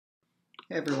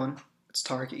Hey everyone, it's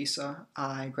Tariq Issa.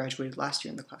 I graduated last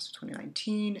year in the class of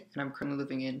 2019 and I'm currently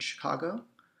living in Chicago.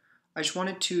 I just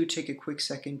wanted to take a quick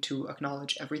second to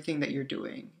acknowledge everything that you're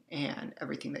doing and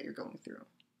everything that you're going through.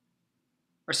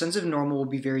 Our sense of normal will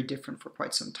be very different for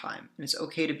quite some time, and it's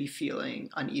okay to be feeling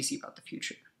uneasy about the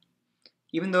future.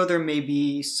 Even though there may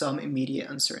be some immediate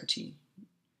uncertainty,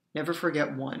 never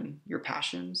forget one, your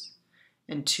passions,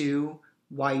 and two,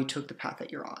 why you took the path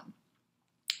that you're on.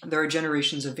 There are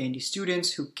generations of Vandy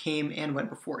students who came and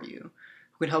went before you,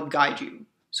 who can help guide you,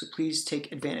 so please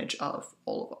take advantage of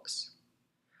all of us.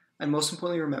 And most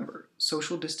importantly, remember,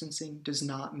 social distancing does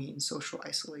not mean social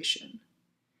isolation.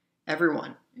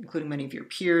 Everyone, including many of your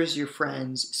peers, your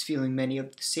friends, is feeling many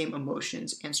of the same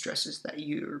emotions and stresses that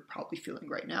you're probably feeling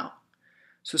right now.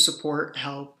 So support,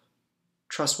 help,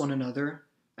 trust one another,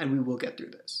 and we will get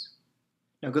through this.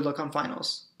 Now good luck on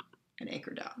finals, and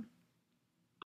anchor down.